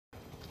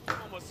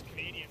us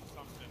Canadian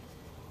something.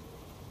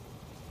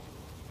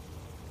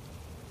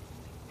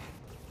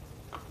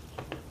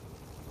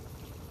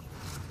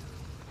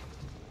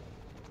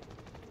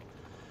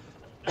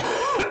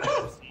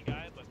 See,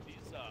 guy, but these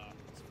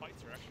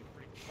fights are actually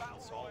pretty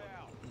solid.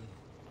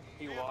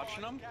 Are you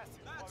watching them? Yeah,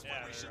 they're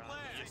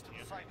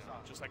ESPN right now,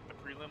 just like the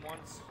prelim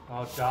ones.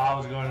 Oh,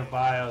 Daw's going to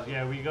bios.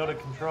 Yeah, we go to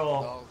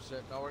control. Oh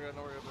shit! No, we're gonna go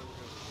to wherever this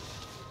is.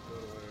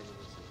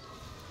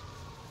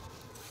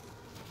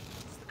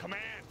 It's the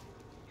command.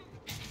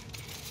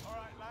 All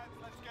right, lads,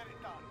 let's get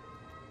it done.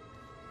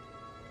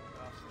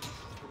 This is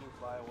the new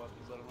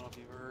bioweapons. I don't know if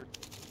you've heard.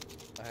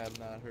 I have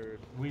not heard.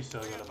 We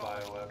still got to Enemy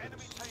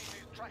bioweapons. team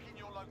is tracking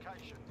your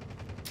location.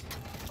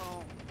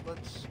 Oh,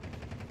 let's.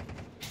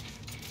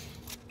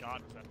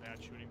 God, was that bad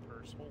shooting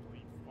first?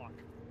 Holy fuck.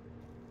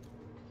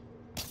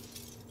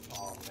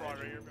 Oh, Right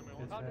here, man.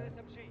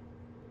 Bimmy.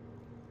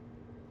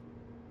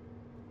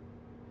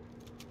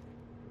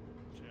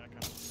 Actually, I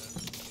kind of said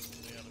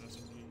they have an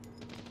SMG.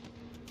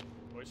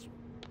 Boys.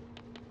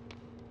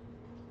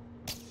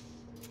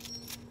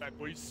 Back,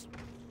 boys.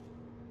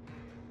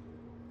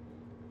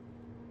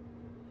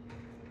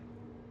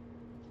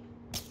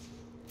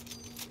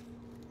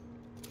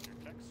 Your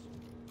text.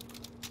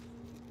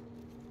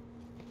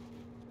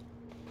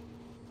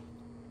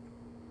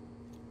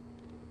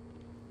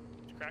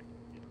 Crack.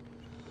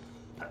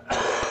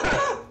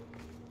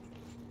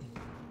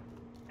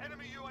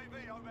 Enemy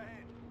UAV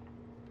overhead.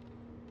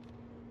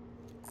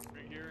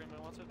 Right here,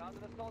 anyone wants it?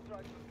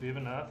 Do you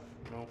have enough?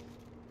 Nope.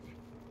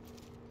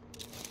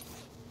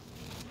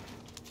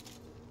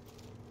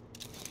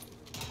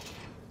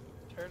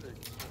 Tired of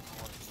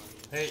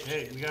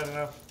Hey, we got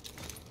enough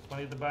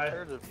money to buy?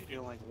 tired of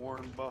feeling like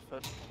Warren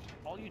Buffett.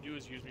 All you do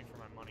is use me for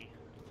my money.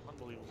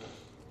 Unbelievable.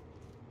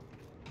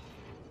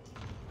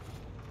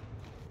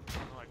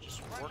 Oh, I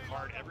just work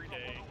hard every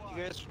day.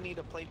 You guys need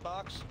a plate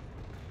box?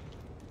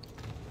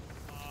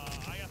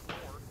 I got 4.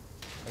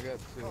 I got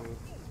 2. Oh,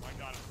 I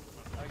got it.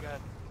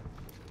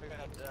 I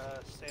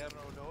got San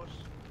Rodos.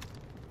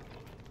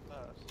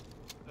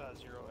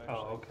 0 actually.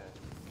 Oh, okay.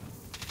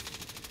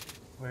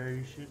 Where are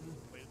you shooting?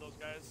 Played those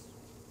guys.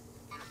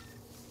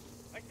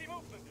 I see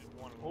movement.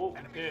 One of them. Oh,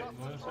 Enemy okay,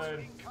 cluster one strike side.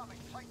 incoming.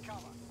 Take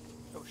cover.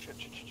 Oh shit.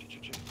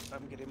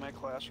 I'm getting my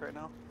class right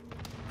now.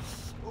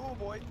 Oh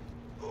boy.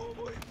 Oh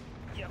boy.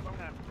 Yep, I'm gonna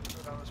have to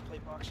throw down this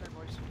plate box there,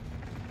 boys.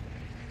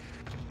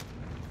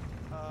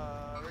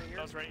 Right here.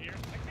 That was right here.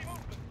 I see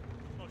movement.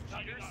 Oh,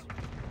 cheaters.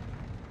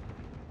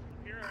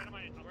 Here, right in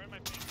my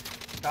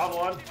face. Down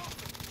one.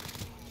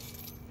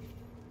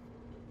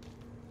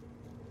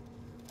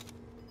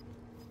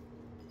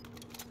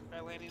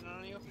 Guy landing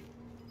on you.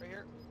 Right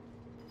here.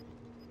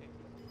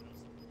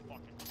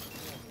 Fucking.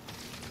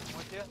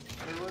 With you.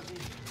 Where was he?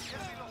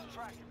 Enemy lost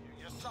track of you.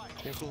 You're safe.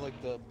 Came from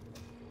like the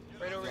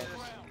Right over here.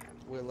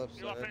 way left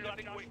You're side. left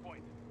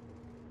waypoint.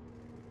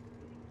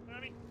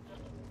 Enemy.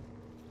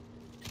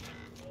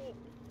 Oh.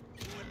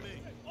 You and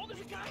me. Oh, there's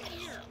a guy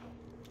here.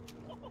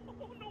 Oh,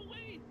 no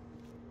way.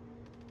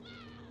 Oh,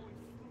 he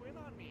flew in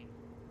on me.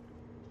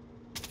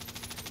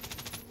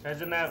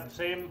 Guys in that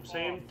same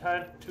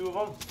tent, 2 of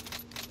them.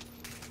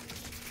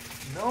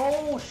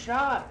 No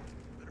shot.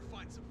 Better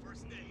find some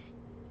first aid.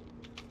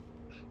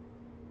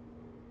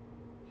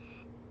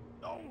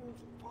 Oh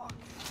fuck.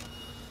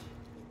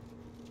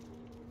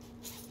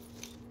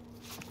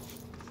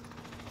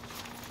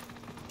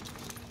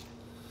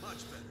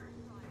 Much better.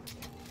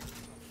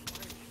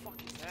 What the fuck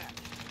is that?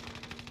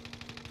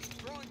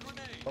 Throwing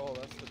grenade. Oh,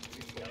 that's the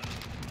people.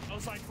 I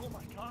was like, oh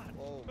my god.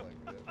 Oh my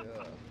god,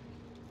 yeah.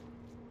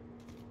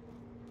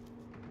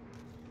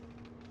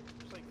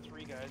 There's like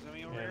 3 guys. I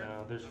mean, over Yeah, here.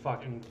 no, there's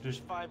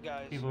 5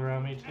 guys. people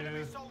around me Enemy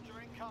too.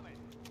 soldier incoming.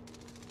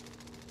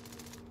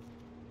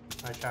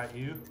 I shot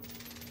you.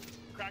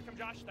 Crack him,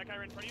 Josh. That guy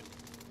right in front of you.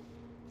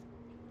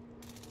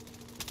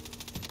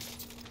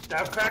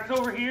 I've cracked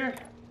over here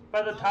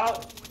by the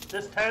top.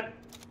 This tent.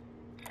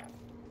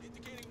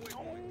 Indicating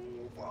Oh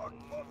waypoint. fuck.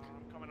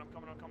 I'm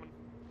coming.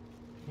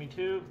 Me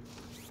too.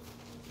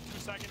 2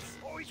 seconds.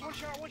 Oh, he's one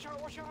shot. Got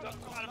him.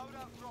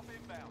 Loadout drop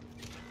inbound.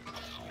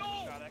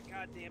 No! Got it.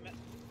 God damn it.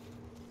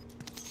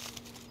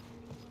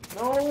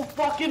 No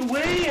fucking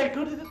way! I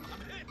go to the.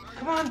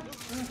 Come on.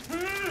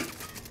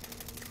 Mhm.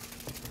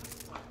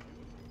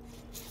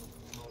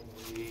 No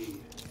way.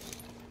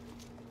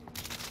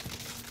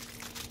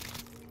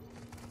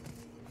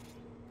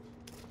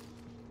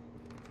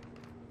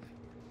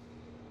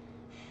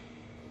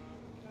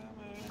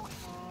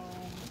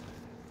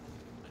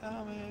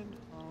 Coming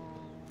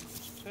home.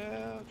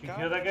 Did you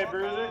kill that guy,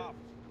 Bruiser?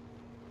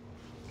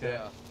 Okay.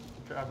 Yeah.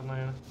 Dropping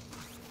Lana.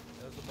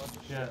 There's a bunch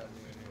of shit Yeah. on me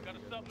in here. Got a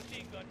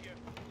submachine gun here.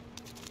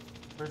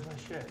 Where's my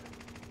shit?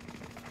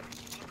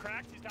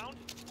 Cracked, he's down.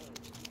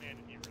 Oh, man,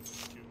 he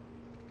ripped too.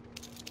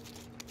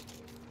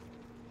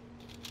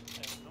 I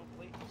have no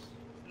plates.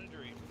 In a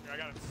dream. Here, I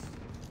got it.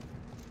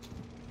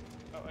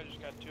 Oh, I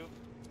just got 2.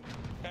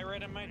 Guy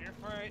right on my here.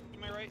 Alright, to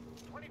my right.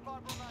 25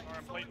 remain. Alright,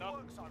 I'm Solid plating up.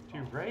 work so To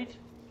your far. right?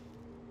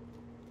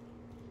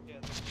 Yeah,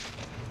 that's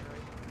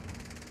right.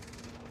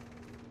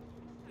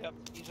 Yep,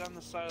 he's on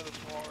the side of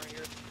this wall right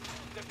here.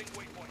 Stepping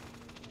waypoint.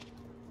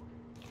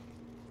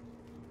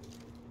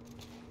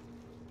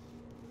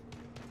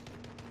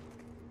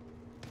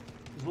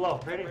 He's low.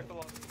 Ready? Right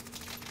below.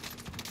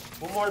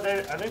 One more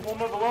there. I think one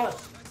more below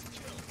us.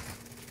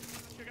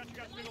 Got you,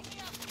 Biddle.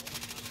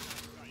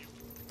 Got you.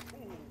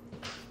 Ooh.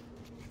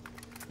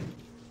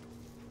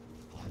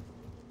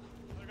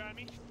 Another guy on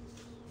me.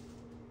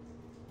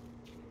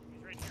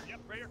 He's right here. Yep,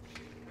 right here.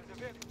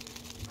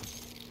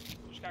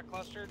 Just got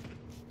clustered.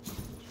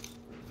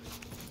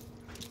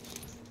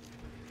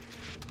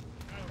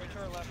 Right to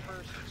our left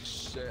first.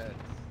 Shit.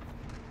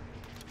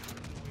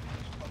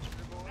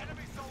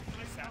 Enemy soldier.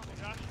 Nice sample,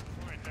 Josh.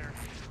 Right there.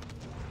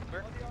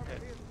 Where?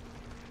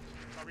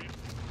 Cover you.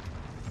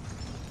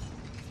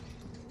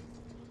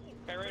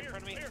 Okay, right in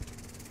front of me. Here.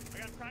 I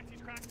got him cracked.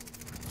 He's cracked.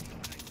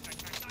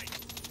 Nice.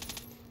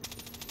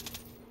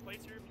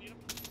 Plates here if you need them.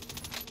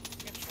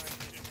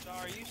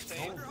 Are you safe?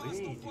 Holy,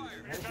 dude.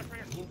 Guys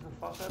beat the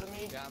fuck out of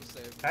me. Yeah, I'm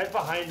safe. Guys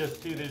behind us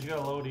too. They just got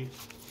a loadie.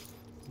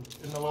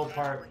 In the low Guys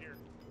part. over here.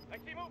 I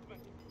see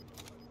movement.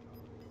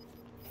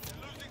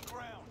 Losing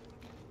ground.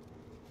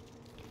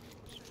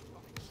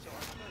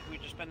 We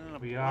just been in a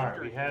We are.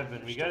 blunder We here. have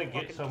been. We gotta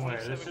Still get fucking somewhere.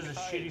 This is a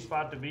 27 shitty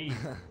spot to be.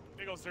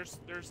 Biggles, there's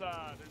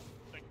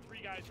like 3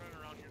 guys running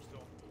around here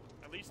still.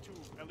 At least two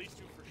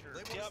for sure.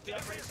 Yep, right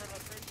in front of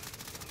us, right in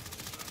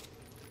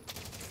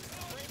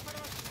front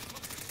of us.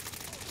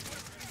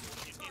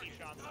 Any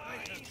shots.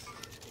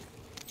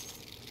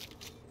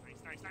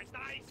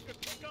 Nice. Good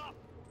pick up.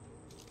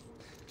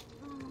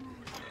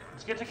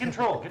 Let's get to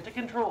control. Get to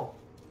control.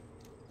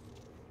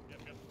 Yep.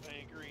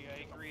 I agree.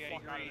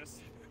 Fuck out of this.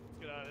 Let's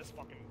get out of this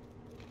fucking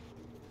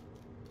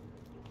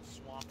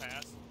swamp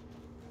ass.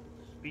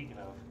 Speaking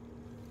of.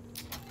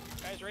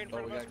 Guys, right in Oh,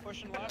 front we of us, got-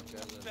 pushing yeah, left. yeah,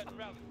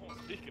 yeah.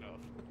 Speaking of.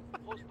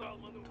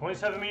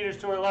 27 meters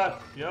to our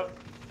left. Yep.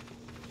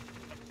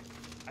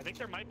 I think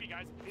there might be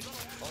guys. He's on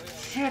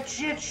the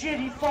Shit.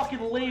 He fucking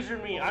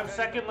lasered me. I'm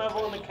second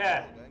level in the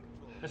cat.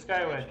 This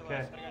guy away. Okay.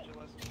 I got you,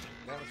 Les.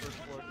 Down the first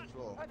floor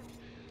control.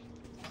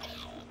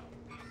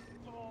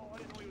 Oh, I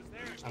didn't know he was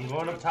there. I'm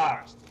going up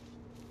top.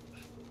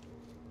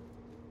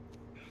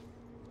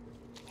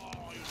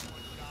 Oh, he was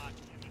one shot.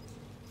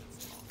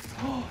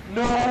 Damn it.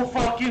 No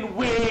fucking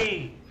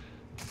way.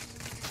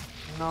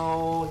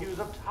 No, he was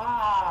up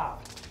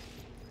top.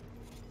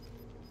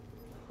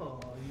 Oh,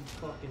 you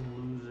fucking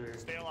loser.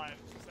 Stay alive.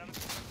 7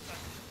 seconds.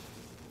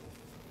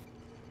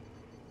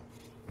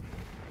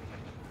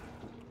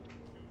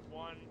 2,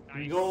 1. Nice.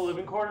 Do you go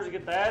living quarters to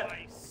get that?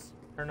 Nice.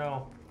 Or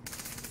no?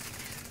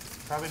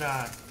 Probably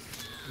not.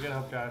 We gotta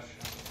help Josh.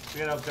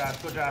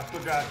 Go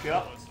Josh.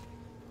 Yup.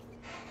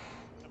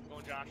 I'm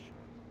going Josh.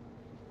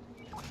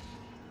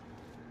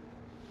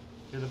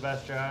 You're the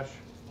best, Josh.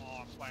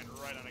 Oh, I'm flying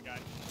right on a guy.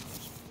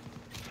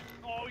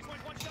 Oh, he's going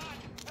one shot.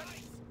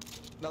 Nice.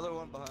 Another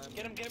one behind.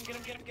 Get him.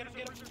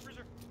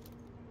 Freezer.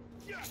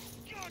 Yeah.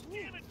 God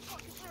damn it.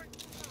 Fucking right.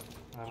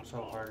 I'm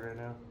so hard right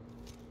now.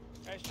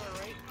 Guys, to our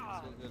right.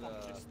 Ah, Is it,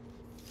 just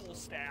full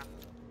staff.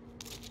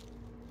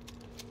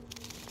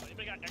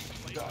 Anybody got extra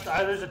plates?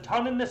 There's a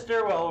ton in the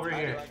stairwell over I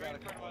here. got Right in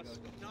it. front of us.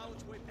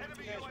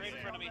 Enemy Guys, right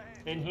in front of me.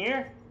 In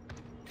here?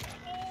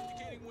 Oh.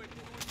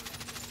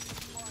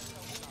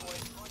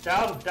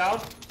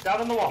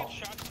 Down on the wall. Get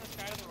shots from this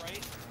guy to the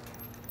right.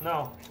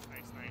 No.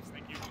 Nice.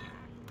 Thank you.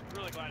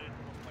 Really glad I didn't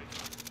almost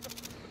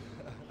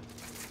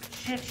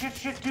play.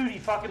 Shit, dude, he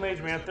fucking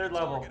lasered me on 3rd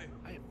level.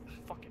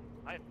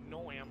 I have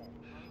no ammo.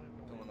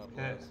 Coming up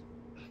Okay. close.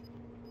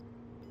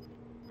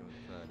 Gonna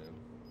try to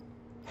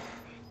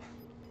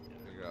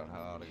figure out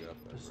how to get up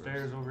there. The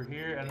stairs over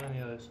here and on the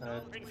other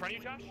side. Right in front of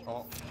you, Josh?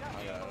 Oh,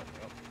 I got it.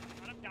 Yep.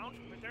 Got him down,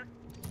 right there.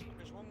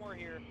 There's one more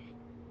here.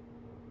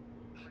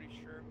 Pretty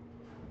sure.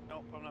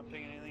 Nope, I'm not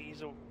picking anything.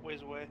 He's a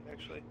ways away,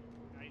 actually.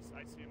 Nice,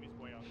 I see him. He's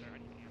way out there. I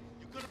need him.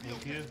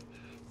 Thank you.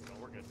 No,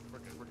 we're good.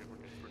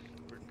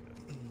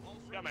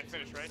 Got my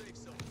finish, right?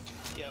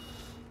 Yep.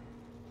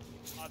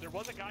 There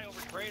was a guy over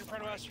Right in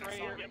front of us, right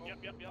here.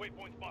 Yep.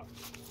 Waypoint spot.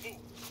 Move.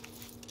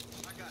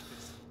 I got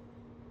this.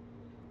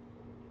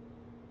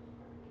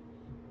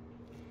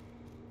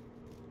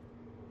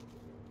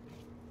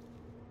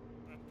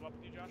 Go up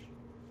with you, Josh.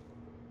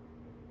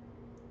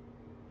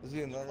 Is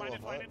he another one?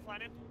 Flying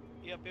in.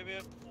 Yep.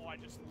 Oh, I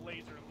just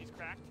lasered him. He's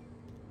cracked.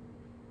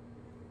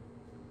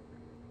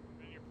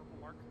 Right in your purple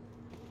mark.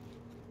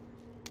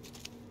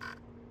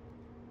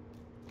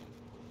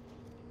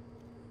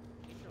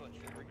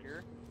 Over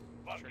here.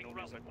 Not sure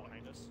nobody's like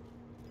behind us.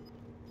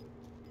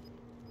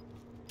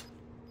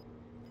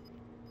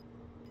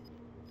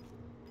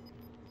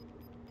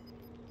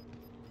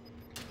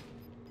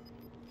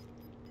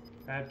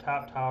 At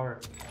top tower.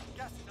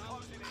 Gas is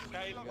closing in.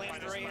 Guy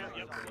landed right here.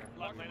 Yep.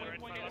 Lock Landed right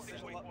in front of us.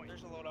 There's a Waypoint.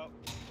 there's a loadout.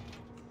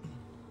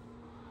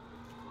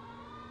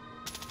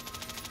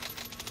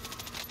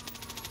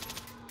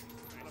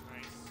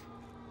 Nice.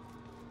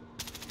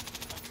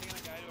 I'm taking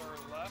a guy to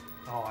our left.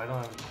 Oh, I don't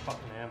have any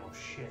fucking ammo.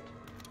 Shit.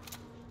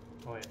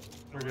 Oh yeah.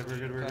 We're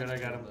good. I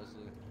got him.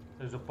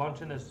 There's a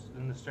bunch in the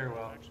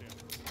stairwell.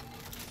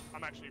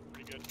 I'm actually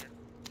pretty good here.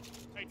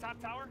 Hey, top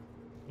tower?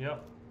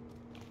 Yep.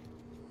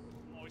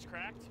 Oh, he's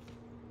cracked.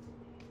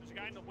 There's a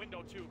guy in the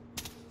window too.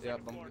 Yep,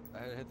 Second floor.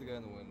 I hit the guy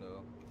in the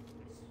window.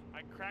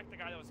 I cracked the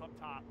guy that was up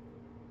top.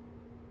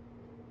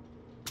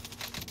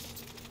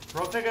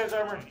 Broke that guy's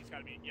armor. He's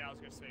gotta be. Yeah, I was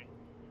gonna say.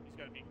 He's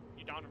gotta be.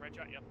 You down him, red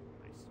shot? Yep.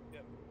 Nice.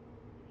 Yep.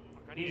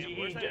 Easy,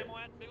 Where's that easy. ammo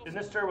at? Biggles? In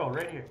this stairwell,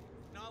 right here.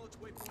 Knowledge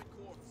waypoint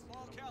core.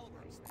 Small caliber.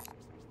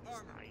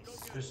 Armor. Go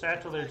get There's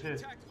satchel there too.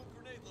 tactical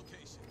grenade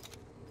location.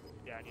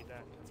 Yeah, I need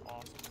that. That's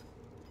awesome.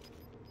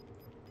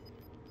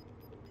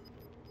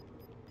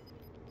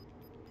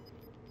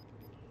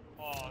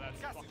 Oh, that's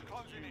Gas is fucking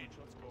closing in. huge.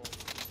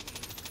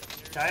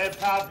 Let's go. Guy up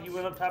top, he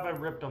went up top, I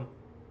ripped him.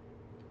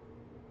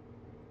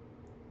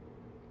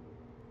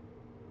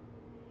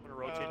 I'm gonna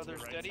rotate to the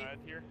there's right Daddy. side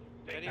here.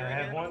 Daddy I right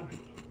have here. one.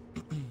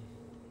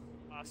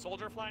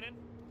 Soldier flying in.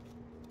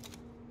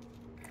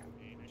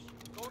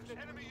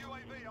 Enemy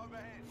UAV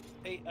overhead.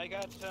 Hey, I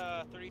got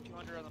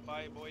 3,200 on the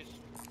buy, boys.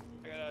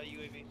 I got a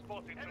UAV.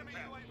 Enemy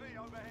UAV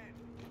overhead.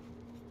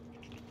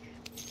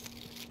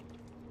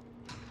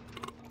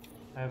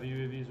 I have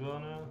UAV as well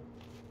now.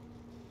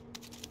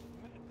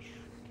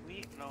 Can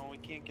we? No, we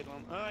can't get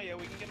on. Oh, yeah,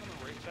 we can get on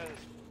the right side of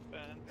this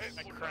fence.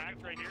 I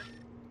cracked right here.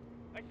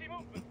 I see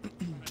movement.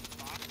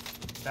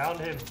 Downed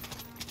him.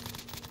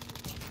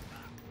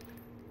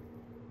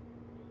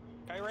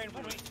 Guy right in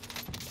front of me.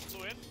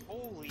 Flew in.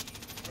 Holy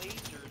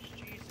lasers,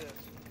 Jesus.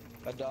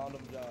 I downed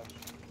him, Josh.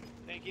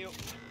 Thank you.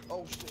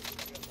 Oh shit.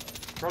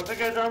 Broke that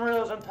guy's armor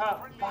that was on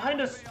top.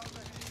 Behind us. Oh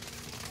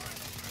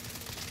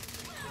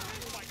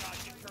my god,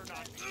 you turned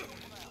on me.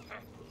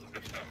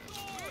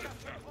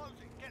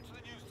 Closing. Get to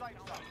the new safe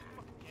zone.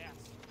 Yes.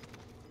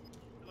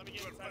 Let me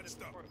get inside this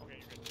before. Okay,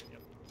 you're good.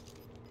 Yep.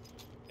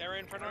 Guy right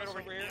in front of us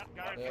over here. Yeah,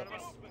 guy right in Yeah.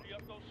 front of us.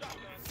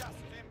 Gas is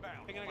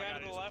inbound. Picking a Oh my guy God,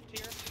 to it the is. left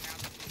here.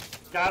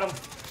 Got him.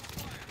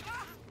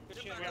 Good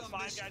shit. We got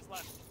 5 guys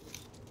left.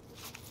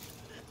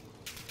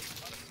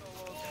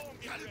 Oh, I'm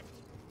getting ripped.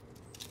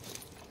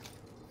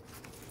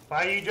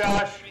 By you, Josh.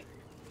 Nice.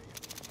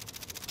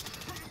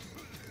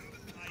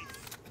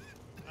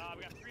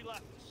 We got 3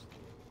 left.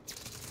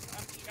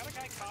 Got a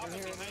guy caught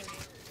behind me.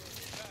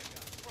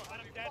 Bro, I'm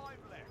dead. 5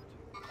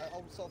 left.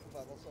 I'll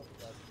self-revive,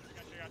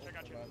 I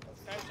got you.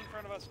 Guys in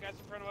front of us. Guys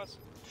in front of us.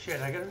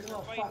 Shit, I got We're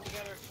oh fighting fuck.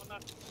 together. Well,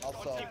 not. I'll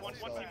One self. team,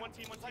 one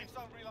team. Safe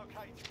zone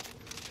relocated.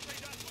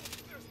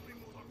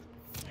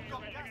 You're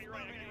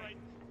right.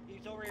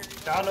 He's over here.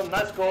 He's Down him,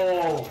 let's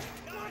go.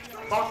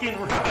 Fucking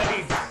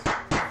right.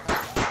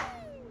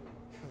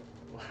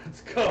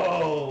 Let's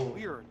go.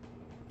 We are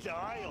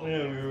dialed.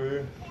 Yeah, we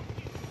were.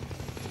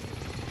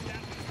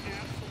 That was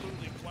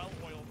absolutely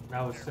well-oiled.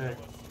 That was there, sick.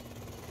 fellas.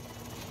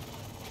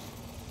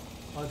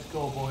 Let's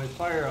go, boys.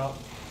 Fire up.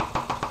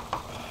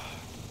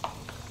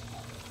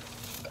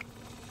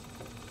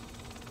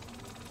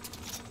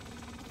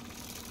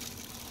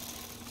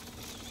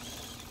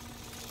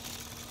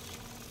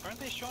 Aren't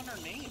they showing our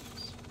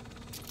names?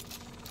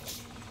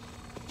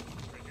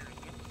 Right here,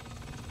 isn't it?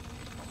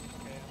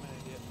 Okay, I'm an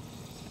idiot.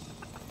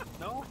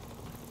 No?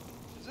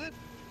 Is it?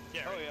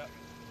 Yeah. Oh right. yeah.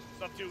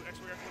 Sub 2,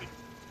 X-Ray 40.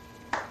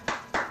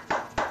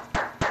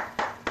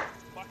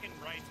 Fucking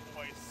right,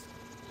 boys.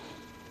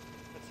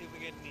 Let's see if we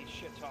get any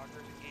shit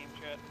talkers in game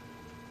chat.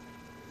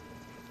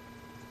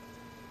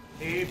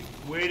 Hey,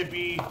 way to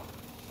be.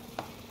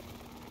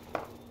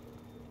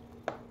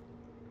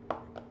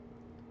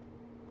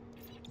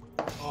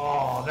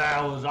 Oh,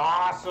 that was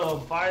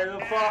awesome. Fire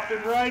the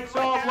fucking rights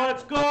off.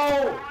 Let's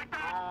go.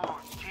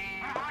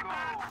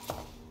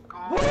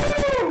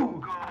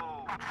 Woo!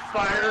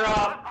 Fire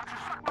up.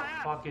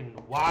 Fucking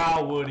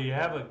wow, Woody.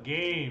 Have a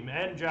game.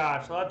 And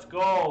Josh, let's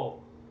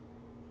go.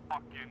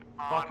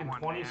 Fucking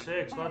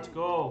 26. Let's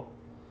go.